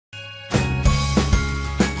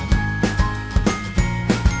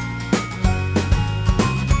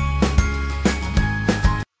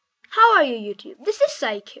are you, YouTube? This is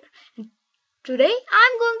Psych here. And today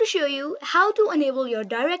I'm going to show you how to enable your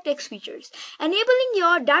Directx features. Enabling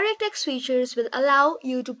your Directx features will allow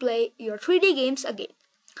you to play your 3D games again.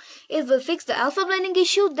 It will fix the alpha blending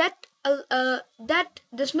issue that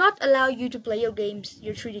does not allow you to play your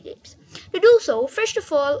 3D games. To do so, first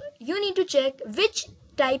of all, you need to check which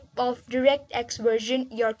type of DirectX version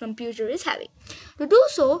your computer is having. To do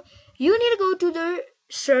so, you need to go to the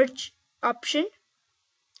search option.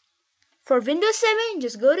 For Windows 7,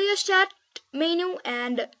 just go to your start menu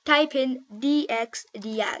and type in DX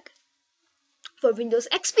Diag. For Windows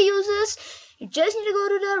XP users, you just need to go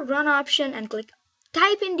to the run option and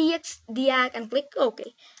type in DX Diag and click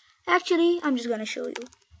OK. Actually, I'm just gonna show you.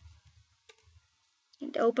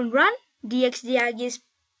 In the open run, DX Diag is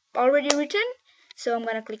already written, so I'm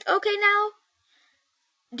gonna click OK now.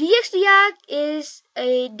 DX Diag is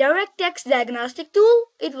a Directx Diagnostic tool.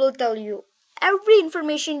 It will tell you every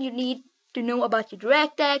information you need to know about your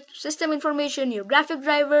DirectX, system information, your graphic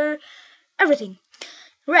driver, everything.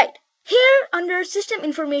 Right. Here under system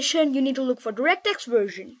information, you need to look for DirectX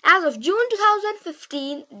version. As of June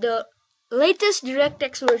 2015, the latest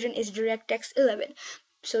DirectX version is DirectX 11.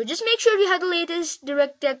 So just make sure you have the latest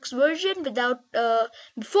DirectX version without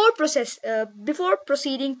before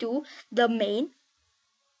proceeding to the main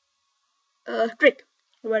trick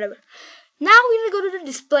or whatever. Now we need to go to the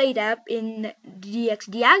display tab in DX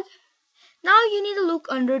Diag. Now you need to look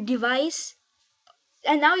under device,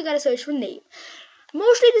 and now you gotta search for name.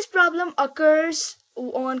 Mostly this problem occurs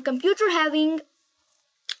on computer having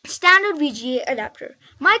Standard VGA Adapter.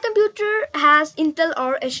 My computer has Intel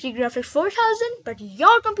or HD Graphics 4000, but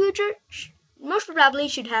your computer most probably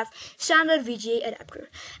should have Standard VGA Adapter.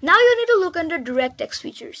 Now you need to look under DirectX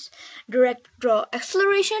features. Direct Draw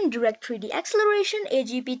Acceleration, Direct3D Acceleration,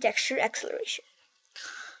 AGP Texture Acceleration.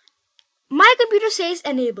 My computer says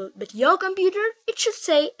enabled, but your computer, it should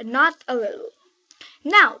say not available.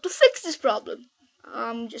 Now, to fix this problem,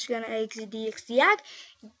 I'm just gonna exit DX Diag.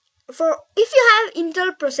 If you have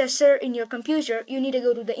Intel processor in your computer, you need to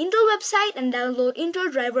go to the Intel website and download Intel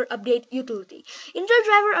Driver Update Utility. Intel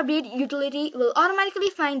Driver Update Utility will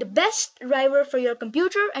automatically find the best driver for your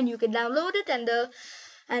computer, and you can download it,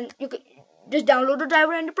 and you can just download the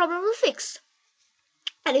driver and the problem will fix.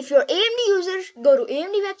 And if you're AMD user, go to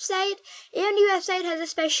AMD website. AMD website has a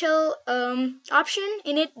special option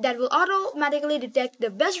in it that will automatically detect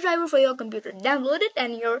the best driver for your computer. Download it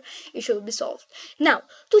and your issue will be solved. Now,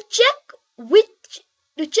 to check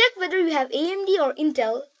whether you have AMD or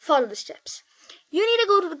Intel, follow the steps. You need to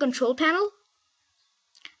go to the control panel.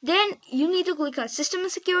 Then you need to click on System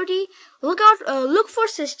and Security. Look for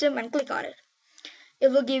System and click on it.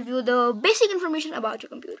 It will give you the basic information about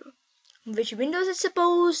your computer. Which Windows is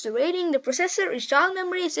supposed, the rating, the processor, install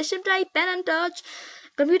memory, system type, pen and touch,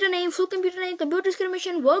 computer name, full computer name, computer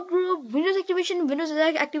description, work group, Windows activation, Windows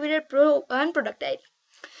activated Pro, and product ID.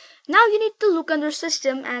 Now you need to look under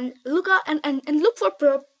system and look for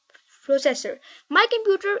processor. My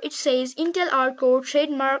computer, it says Intel R-Core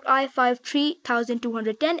trademark i5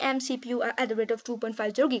 3210M CPU at the rate of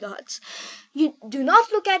 2.50 GHz. You do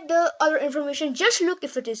not look at the other information, just look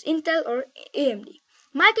if it is Intel or AMD.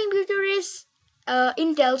 My computer is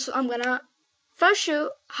Intel, so I'm gonna first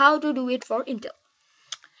show how to do it for Intel.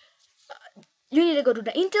 You need to go to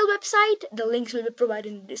the Intel website. The links will be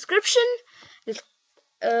provided in the description. The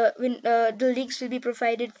links will be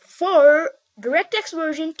provided for DirectX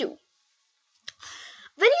version 2.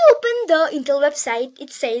 When you open the Intel website,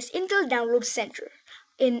 it says Intel Download Center.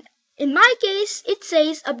 In my case, it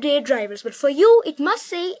says update drivers, but for you, it must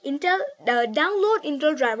say download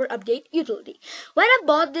Intel Driver Update Utility. When I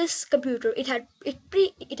bought this computer, it had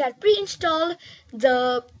pre-installed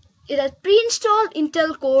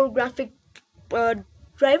Intel Core graphic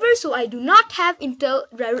driver, so I do not have Intel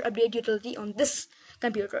Driver Update Utility on this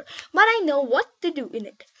computer. But I know what to do in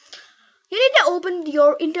it. You need to open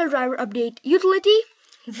your Intel Driver Update Utility.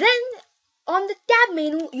 Then on the tab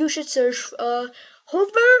menu, you should search.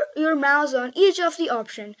 Hover your mouse on each of the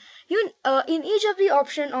option. In each of the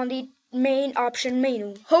option on the main option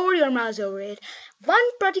menu, hover your mouse over it.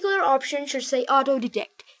 One particular option should say Auto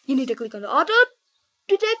Detect. You need to click on the Auto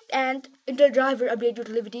Detect, and Intel Driver Update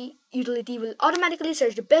Utility will automatically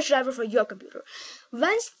search the best driver for your computer.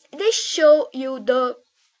 Once they show you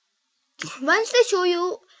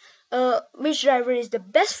which driver is the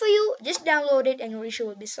best for you, just download it and your issue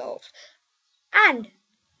will be solved. And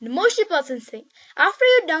the most important thing, after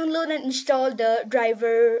you download and install the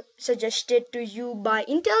driver suggested to you by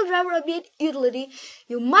Intel Driver Update Utility,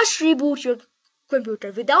 you must reboot your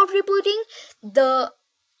computer. Without rebooting, the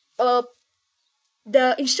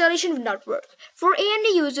the installation will not work. For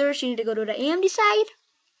AMD users, you need to go to the AMD site,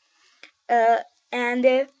 and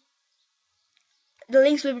the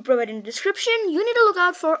links will be provided in the description. You need to look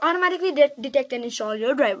out for automatically detect and install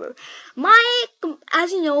your driver.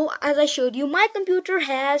 As you know, as I showed you, my computer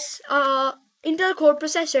has Intel Core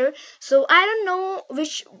processor, so I don't know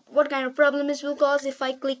what kind of problem this will cause if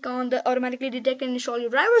I click on the automatically detect and install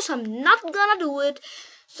your driver. So I'm not gonna do it.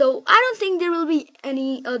 So I don't think there will be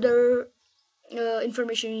any other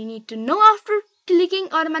information you need to know after clicking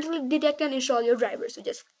automatically detect and install your driver. So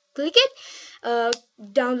just click it,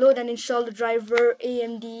 download and install the driver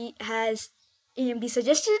AMD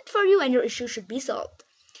suggested for you, and your issue should be solved.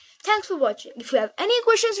 Thanks for watching. If you have any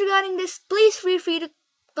questions regarding this, please feel free to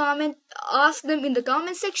ask them in the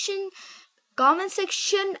comment section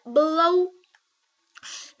below.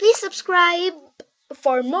 Please subscribe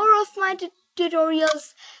for more of my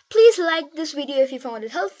tutorials. Please like this video if you found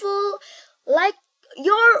it helpful.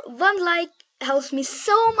 Your one like helps me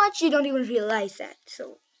so much, you don't even realize that.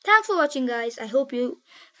 So thanks for watching, guys. I hope you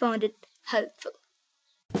found it helpful.